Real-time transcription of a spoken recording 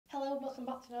Hello and welcome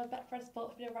back to another Betfred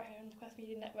Sports video right here on the Quest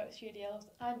Media Network studios.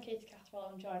 I'm Katie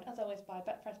Catterwell. I'm joined as always by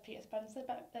Betfred's Peter Spencer.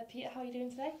 Peter, how are you doing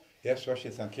today? Yes, Russia,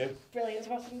 thank you. Brilliant.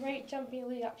 We've had some great Champions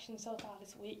League action so far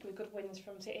this week with good wins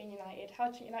from City and United.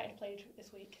 How did United play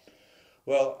this week?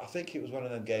 Well, I think it was one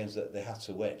of them games that they had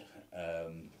to win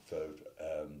for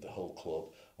the whole club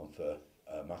and for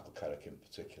Michael Carrick in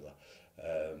particular.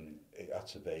 It had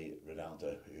to be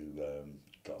Ronaldo who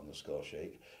got on the score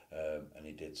sheet, and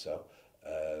he did so.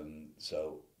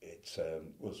 So it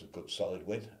was a good solid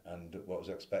win and what was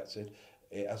expected.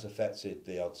 It has affected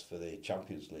the odds for the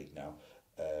Champions League now.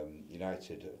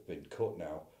 United have been cut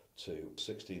now to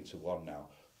 16 to 1 now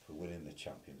for winning the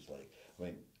Champions League. I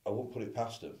mean, I won't put it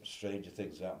past them. Stranger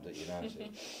things happened at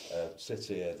United.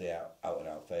 City are the out and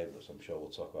out favourites. I'm sure we'll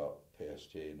talk about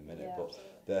PSG in a minute, but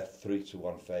absolutely. They're 3 to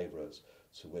 1 favourites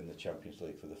to win the Champions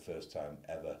League for the first time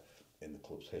ever in the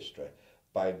club's history.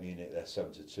 Bayern Munich, they're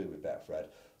 7 to 2 with Betfred.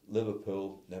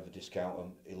 Liverpool, never discount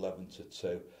them, 11 to 2.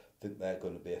 I think they're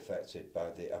going to be affected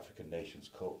by the African Nations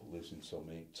Cup, losing so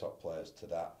many top players to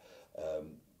that,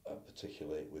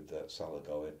 particularly with Salah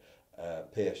going.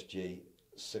 PSG,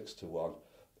 6 to 1.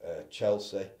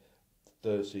 Chelsea,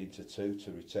 13 to 2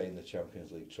 to retain the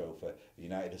Champions League trophy.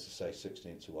 United, as I say,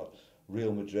 16 to 1.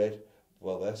 Real Madrid,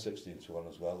 well, they're 16 to 1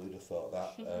 as well. Who'd have thought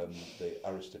that? The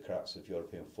aristocrats of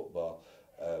European football.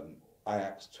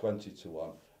 Ajax 20 to 1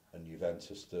 and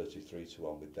Juventus 33 to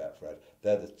 1 with Betfred.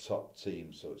 They're the top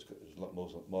teams, so it's more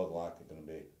than likely going to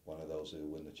be one of those who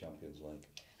win the Champions League.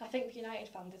 I think for United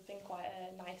fans, it's been quite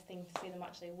a nice thing to see them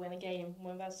actually win a game.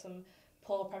 When we've had some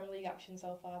poor Premier League action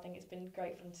so far, I think it's been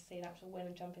great for them to see an actual win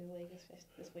in Champions League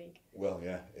this week. Well,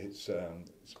 yeah, it's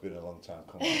been a long time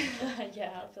coming.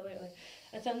 Yeah, absolutely.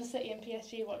 And then City and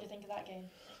PSG, what do you think of that game?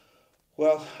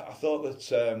 Well, I thought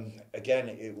that, again,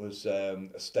 it was a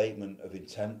statement of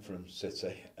intent from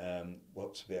City,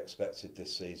 what to be expected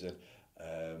this season.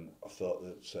 I thought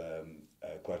that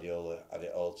Guardiola had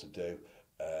it all to do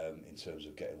in terms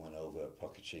of getting one over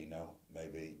Pochettino.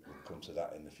 Maybe we'll come to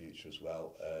that in the future as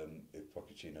well, if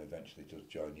Pochettino eventually does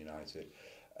join United.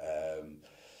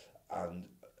 And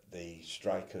the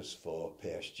strikers for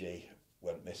PSG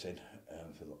went missing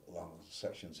for long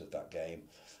sections of that game.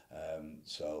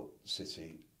 So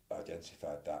City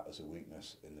identified that as a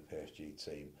weakness in the PSG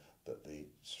team, that the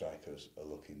strikers are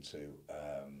looking to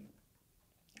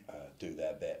do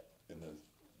their bit in the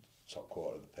top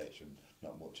quarter of the pitch and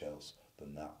not much else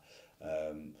than that.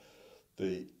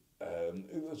 It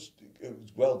was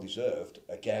well deserved.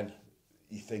 Again,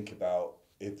 you think about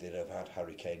if they'd have had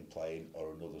Harry Kane playing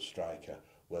or another striker,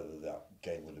 whether that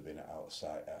game would have been out of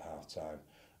sight at half time,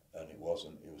 and it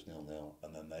wasn't. It was 0-0,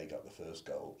 and then they got the first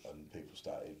goal, and people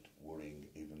started worrying.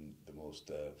 Even the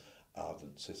most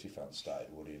ardent City fans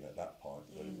started worrying at that point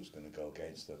that it was going to go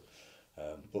against them.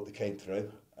 But they came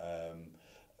through.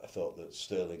 I thought that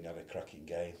Sterling had a cracking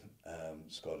game,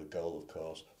 scored a goal, of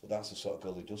course, but that's the sort of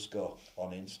goal he does score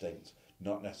on instinct.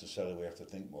 Not necessarily we have to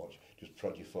think much, just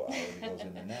prod your foot out and it goes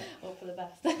in the net. Hope for the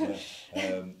best.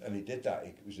 Yeah. And he did that.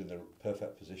 He was in the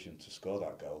perfect position to score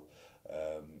that goal.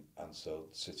 And so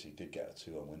City did get a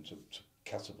 2-1 win to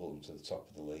catapult them to the top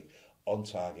of the league, on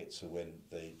target to win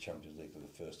the Champions League for the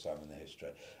first time in their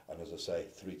history. And as I say,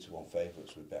 3 to 1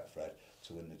 favourites with Betfred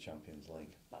to win the Champions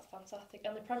League. That's fantastic.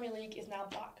 And the Premier League is now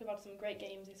back. We've had some great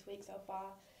games this week so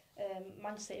far.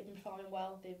 Manchester City have been performing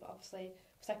well. They've obviously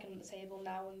second at the table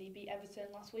now and they beat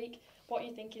Everton last week. What are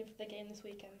you thinking for the game this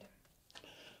weekend?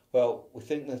 Well, we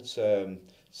think that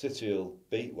City will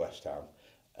beat West Ham.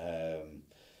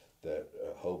 They're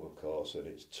at home, of course, and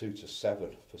it's 2 to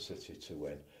 7 for City to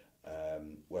win.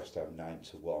 West Ham 9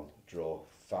 to 1, draw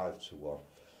 5 to 1.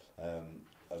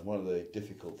 And one of the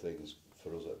difficult things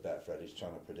for us at Betfred is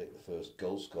trying to predict the first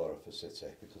goal scorer for City,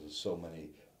 because there's so many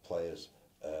players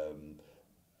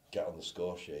get on the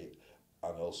score sheet,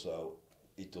 and also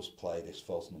he does play this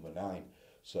false number 9.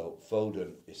 So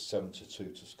Foden is 7 to 2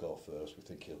 to score first. We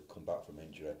think he'll come back from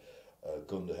injury.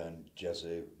 Gundogan,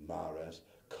 Jesus, Mahrez,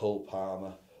 Cole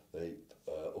Palmer, the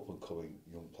up-and-coming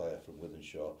young player from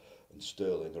Wythenshawe, and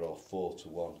Sterling are all 4 to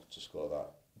 1 to score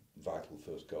that vital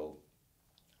first goal.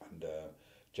 And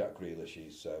Jack Grealish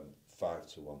is 5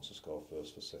 to 1 to score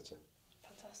first for City.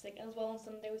 Fantastic. And as well on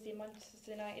Sunday was the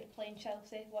Manchester United playing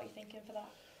Chelsea. What are you thinking for that?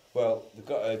 Well, they've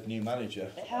got a new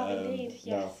manager. They have indeed,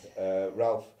 yes. Now,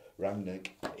 Ralph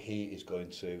Rangnick, he is going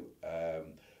to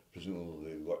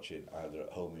presumably be watching either at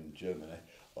home in Germany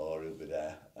or he'll be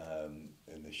there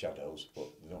in the shadows, but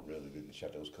they don't really be in the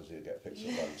shadows because he'll get picked up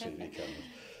by the TV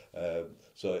cameras.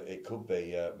 So it could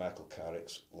be Michael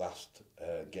Carrick's last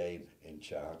game in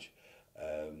charge.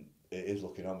 it is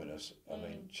looking ominous. I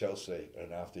mean, Chelsea are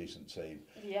an half-decent team.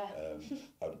 Yeah.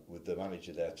 And with the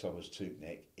manager there, Thomas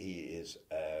Tuchel, he is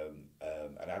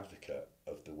an advocate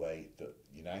of the way that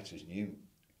United's new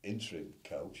interim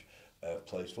coach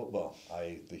plays football,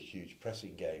 i.e. the huge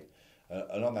pressing game.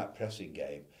 And on that pressing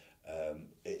game,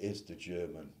 it is the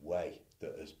German way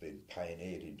that has been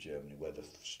pioneered in Germany, where the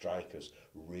strikers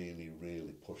really,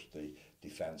 really push the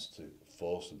defence to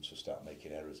force them to start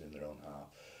making errors in their own half.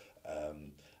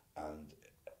 And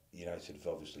United have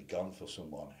obviously gone for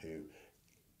someone who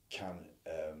can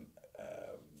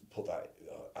put that,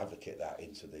 advocate that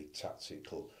into the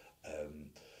tactical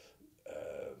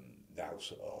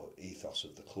or ethos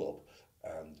of the club,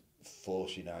 and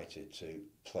force United to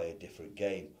play a different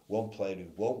game. One player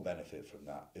who won't benefit from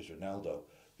that is Ronaldo,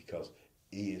 because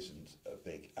he isn't a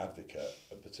big advocate,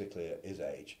 and particularly at his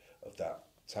age, of that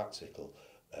tactical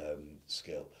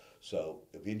skill. So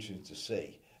it'll be interesting to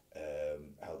see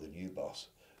how the new boss,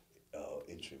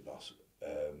 interim boss,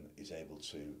 is able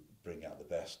to bring out the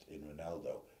best in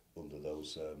Ronaldo under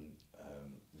those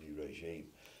new regime.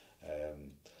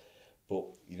 But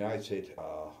United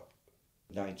are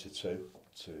 9-2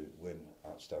 to win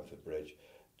at Stamford Bridge.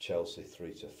 Chelsea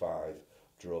 3-5,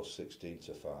 draw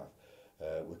 16-5.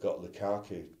 We've got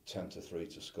Lukaku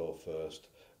 10-3 to score first.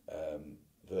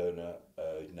 Werner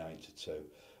 9-2,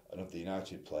 and of the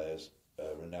United players,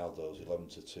 Ronaldo's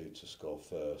 11-2 to score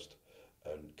first,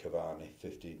 and Cavani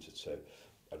 15-2.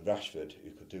 And Rashford,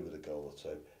 who could do with a goal or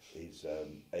two, he's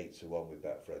 8-1 with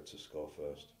Betfred to score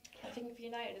first. I think for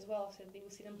United as well, so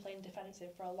we've seen them playing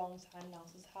defensive for a long time now,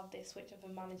 so to have this switch of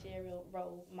a managerial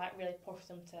role might really push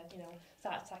them to,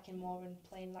 start attacking more and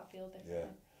playing that field differently.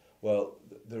 Yeah. Well,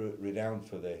 they're renowned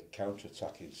for their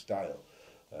counter-attacking style,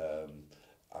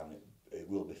 and it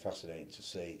will be fascinating to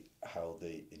see how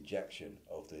the injection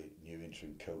of the new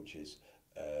interim coach's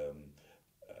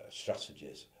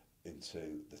strategies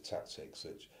into the tactics,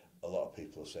 which a lot of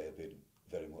people say have been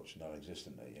very much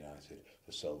non-existent at United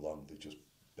for so long. They're just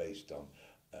based on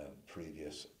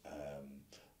previous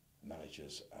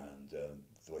managers and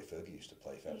the way Fergie used to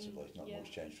play effectively. Not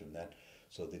much change from then.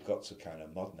 So they've got to kind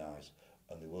of modernise,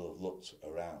 and they will have looked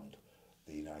around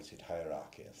the United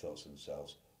hierarchy and thought to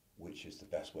themselves, which is the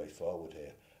best way forward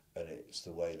here? And it's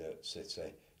the way that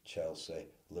City, Chelsea,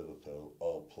 Liverpool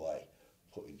all play,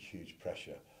 putting huge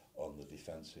pressure on the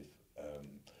defensive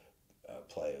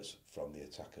players from the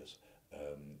attackers.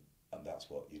 And that's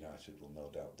what United will no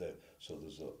doubt do. So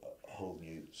there's a whole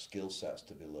new skill sets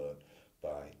to be learned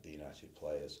by the United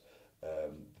players.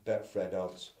 Betfred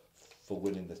odds for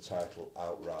winning the title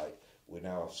outright. We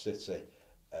now have City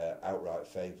outright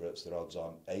favourites. Their odds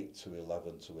on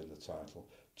 8-11 to win the title.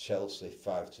 Chelsea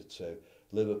 5-2.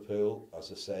 Liverpool, as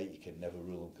I say, you can never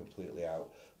rule them completely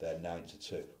out. They're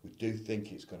 9-2. We do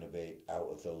think it's going to be out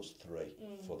of those three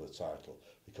for the title,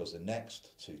 because the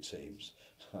next two teams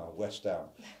are West Ham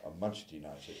and Manchester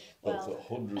United, both at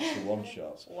 100-1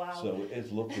 shots. Wow. So it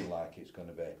is looking like it's going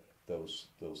to be those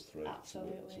three to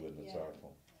win the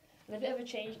title. And a bit of a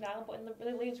change now, but in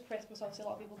the lead to Christmas, obviously a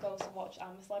lot of people go to watch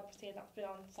I'm a Celebrity, and that's been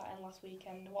on Saturday last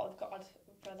weekend. What have got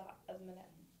for that at the minute?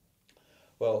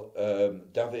 Well,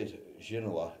 David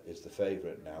Ginola is the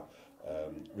favourite now.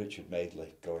 Richard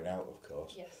Madeley going out, of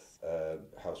course. Yes.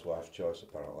 Housewife's choice,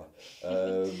 apparently.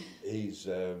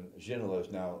 Ginola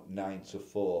is now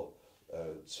 9-4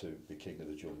 to be King of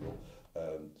the Jungle.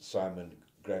 Simon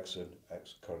Gregson,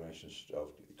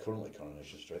 currently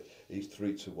Coronation Street, he's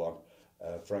 3-1.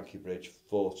 Frankie Bridge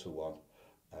 4-1.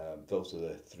 Those are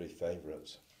the three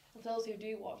favourites. For those who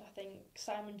do watch, I think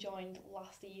Simon joined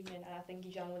last evening, and I think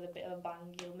he joined with a bit of a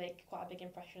bang. He'll make quite a big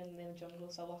impression in the jungle,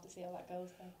 so we'll have to see how that goes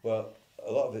then. Well,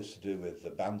 a lot of it's to do with the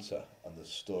banter and the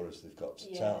stories they've got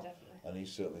to tell. Definitely. And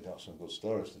he's certainly got some good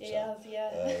stories to tell. He has,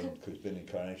 yeah. Because he's been in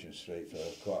Coronation Street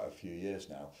for quite a few years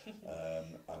now,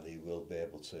 and he will be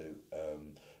able to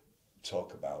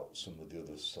talk about some of the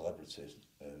other celebrities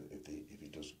if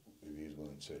he's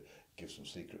willing to give some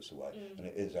secrets away. And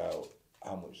it is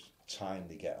how much time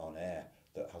they get on air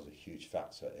that has a huge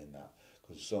factor in that,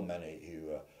 because so many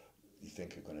who you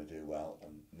think are going to do well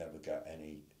and never get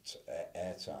any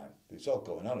airtime. It's all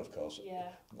going on, of course,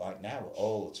 like now,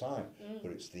 all the time,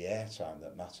 but it's the airtime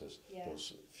that matters,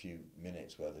 those few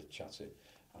minutes where they're chatting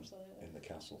in the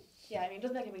castle. Yeah, I mean, it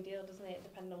does make a big deal, doesn't it,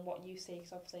 depending on what you see,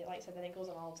 because obviously, like I said, then it goes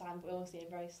on all the time, but we only see a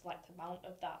very select amount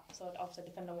of that, so obviously,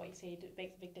 depending on what you see, it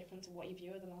makes a big difference in what you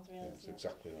view of them as, really. Yeah, that's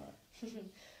exactly right.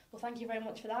 Well, thank you very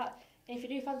much for that. And if you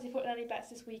do fancy putting any bets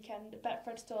this weekend,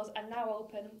 Betfred stores are now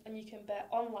open, and you can bet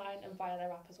online and via their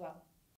app as well.